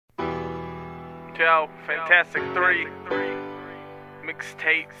Yo, Fantastic 3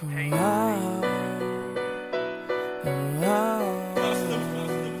 mixtapes.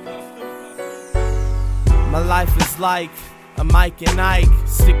 My life is like a Mike and Ike.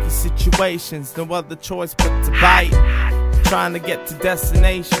 Sticky situations, no other choice but to bite. Trying to get to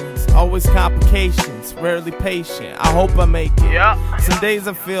destinations, always complications, rarely patient. I hope I make it. Some days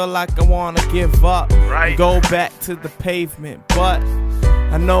I feel like I wanna give up and go back to the pavement, but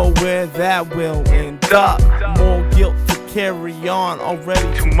I know where that will end up. More guilt to carry on, already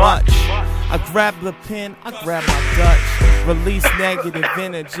too much. I grab the pen, I grab my Dutch, release negative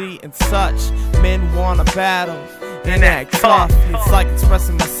energy and such. Men wanna battle and act tough. It's like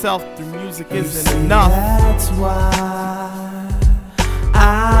expressing myself through music isn't enough. That's why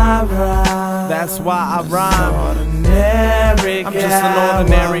I rhyme. That's why I rhyme. I'm Just just an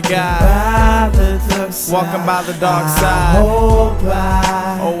ordinary guy, walking by the dark side.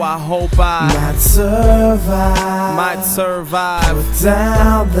 I hope I might survive. Put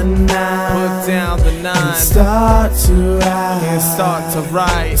down the nine, and start to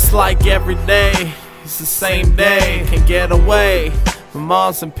write. It's like every day, it's the same day. Can't get away from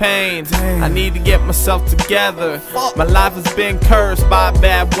all some pain. I need to get myself together. My life has been cursed by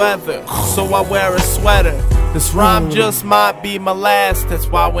bad weather, so I wear a sweater. This rhyme just might be my last. That's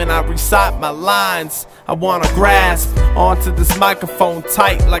why when I recite my lines, I wanna grasp onto this microphone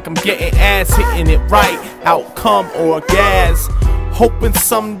tight, like I'm getting ass, hitting it right. Outcome or gas. Hoping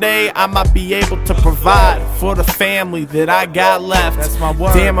someday I might be able to provide for the family that I got left. That's my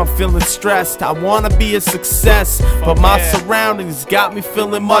word. Damn, I'm feeling stressed. I wanna be a success, but my surroundings got me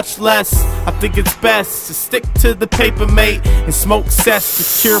feeling much less. I think it's best to stick to the paper, mate, and smoke cess to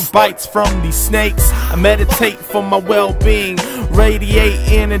cure bites from these snakes. I meditate for my well-being, radiate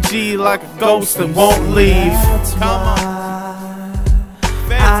energy like a ghost that won't leave. Come on.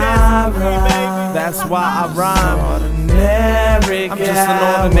 That's why I rhyme. I'm just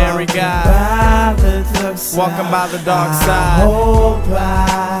an ordinary guy, walking by the dark side.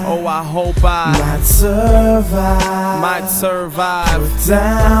 I hope I might survive. Put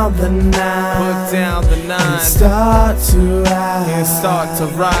down the nine, and start to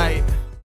write.